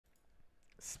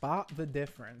Spot the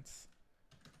difference.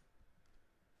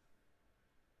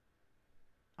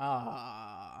 1-4.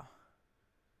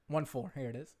 Here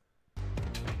it is.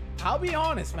 I'll be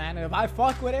honest, man. If I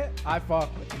fuck with it, I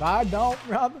fuck with it. If I don't,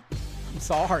 brother, I'm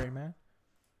sorry, man.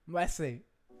 Let's see.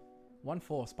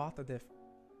 1-4. Spot the difference.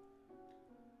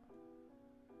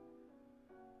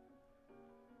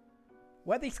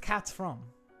 Where are these cats from?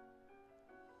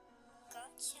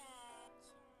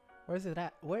 Where's it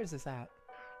at? Where is this at?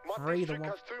 Free the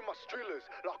one.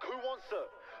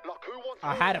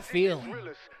 I had a feeling.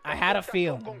 I had a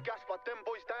feeling. They act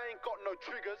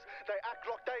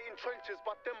like they in trenches,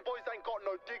 but them boys ain't got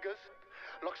no diggers.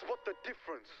 Like, spot the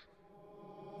difference.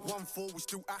 1-4, we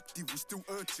still active, we still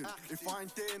urgent. If I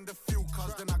ain't there in the field,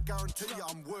 cuz then I guarantee you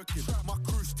I'm working. My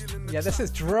crew still in the yeah, this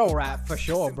is drill rap for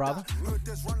sure, brother. Heard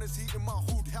there's runners heating my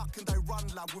hood, how can they run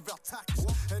like without tax?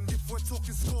 And if we're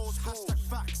talking scores, hashtag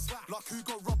facts. Like who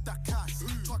gon' rob that cash?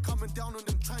 Try coming down on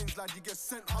them trains, like you get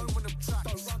sent home on them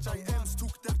tracks. JM's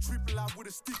took that triple out with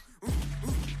a stick.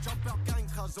 Jump out gang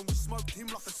cuz and we smoked him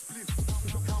like a spliff.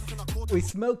 How can I call We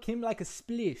smoke him like a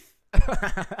spliff.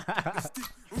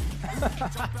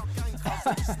 Jump out gang cuz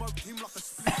and we smoked him like a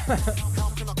spliff. How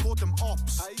can I call them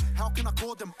ops? How can I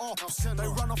call them ops? They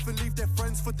run off and leave their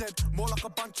friends for dead, more like a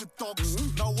bunch of dogs.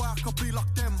 No way I could be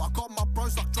like them. I got my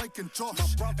bros like Drake and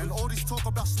Josh. And all this talk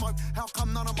about smoke, how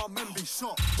come none of my men be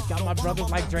shot? Got my brothers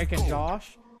like Drake and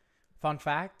Josh. Fun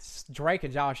fact, Drake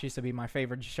and Josh used to be my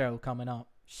favorite show coming up.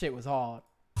 Shit was hard.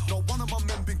 No one of my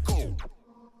men been gold.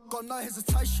 Got no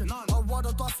hesitation, I'd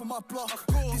rather die for my block.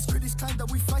 These critics claim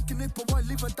that we faking it, but won't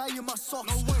leave a day in my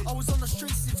socks. I was on the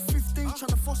streets since 15, trying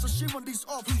to force a shiv on these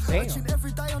ops. Watching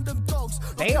every day on them dogs.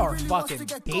 They are fucking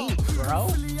deep, bro.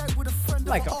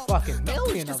 Like a fucking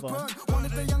million of them. One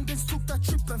of the youngins took that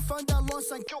trip and found out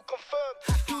loss and kill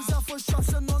confirmed. He was out for shots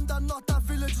and on that night that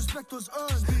village respect was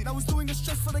earned. Now he's doing a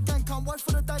stretch for the gang, can't wait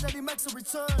for the day that he makes a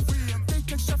return.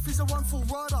 Deacon Chef is a 1-4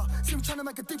 rider. See him trying to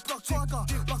make a deep block tiger.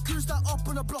 Like who's that up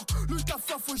on the block? Lose that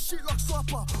fluff with shit like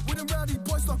Swapper. With them rowdy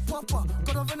boys like Papa.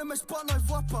 Got a venomous but no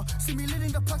viper. See me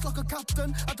leading the pack like a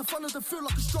captain. At the front of the field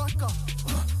like a striker.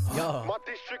 Yo. My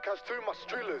district has too much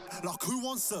drillers. Like who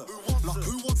wants it? Like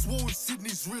who wants war with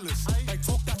Sydney's realers? They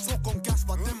talk that talk on gas,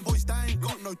 but them boys they ain't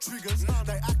got no triggers.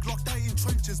 They act like they in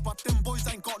trenches, but them boys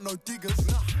ain't got no diggers.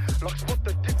 Like spot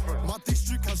the difference. My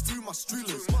district has too much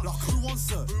drillers. Like who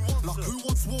wants it? Like who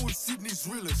wants war with Sydney's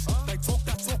realers? They talk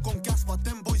that talk on gas, but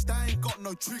them boys they ain't got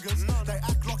no triggers. They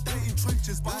act like they in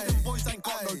trenches, but them boys ain't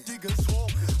got no diggers.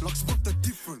 Like spot the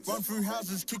difference. Run through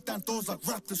houses, kick down doors like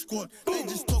Raptor Squad. They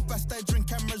just talk backstage, bring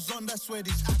cameras on. That's where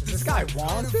these actors. This guy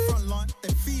wanted?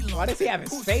 Why does he have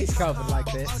his face covered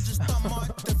like this?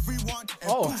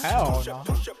 Oh hell no.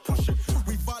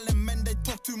 We violent men, they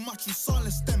talk too much, we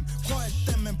silence them. Quiet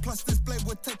them, and plus this blade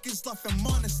would take his life and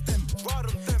minus them.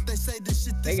 They say this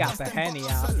shit. They got the Henny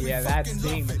out. Yeah, that's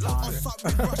demon time.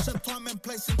 Time and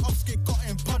place in ops get got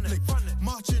in public.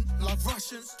 Marching like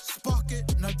Russians, spark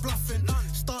it, no bluffing.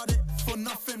 Start it for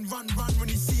nothing, run when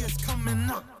he see us coming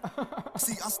up.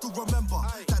 See, I still remember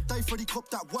that day Freddie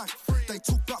copped that whack. They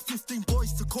took about 15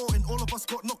 boys to court and all of us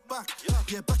got knocked back.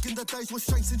 Yeah, back in the days we're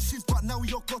shanks and shit, but now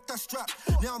we all got that strap.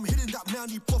 Now I'm hitting that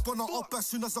mounty pop on our up as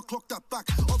soon as I clock that back.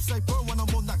 Ops they burn when I'm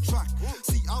on that track.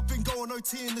 See, I've been going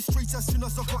OT in the streets as soon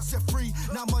as I got set free.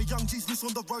 Now my young G's loose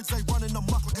on the roads, they running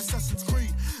amok like Assassin's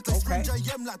Creed. They scream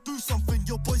JM like do something,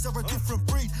 your boys are a different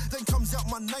breed. Then comes out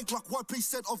my name like YP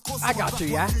said, of course I got you,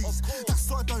 yeah. That's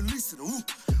why I don't listen.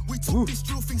 We took this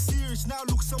drill thing serious, now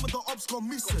look, some of the ops gone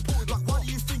missing. Like why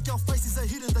do you think our faces are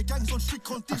hidden? The gang's on strict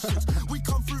conditions. We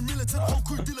come through militant, whole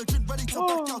crew diligent, ready to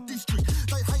back our district.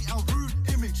 They hate our rude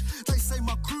image, they say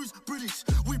my crew's British.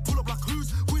 We pull up like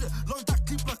who's with it, load that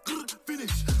clip like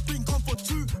finish. Been gone for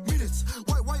 2 minutes.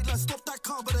 Wait, let's stop that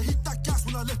car, but I hit that gas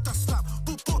when I left that slap.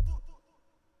 Boop, boop.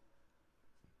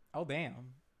 Oh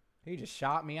damn. He just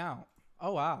shot me out.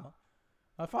 Oh wow.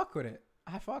 I fuck with it.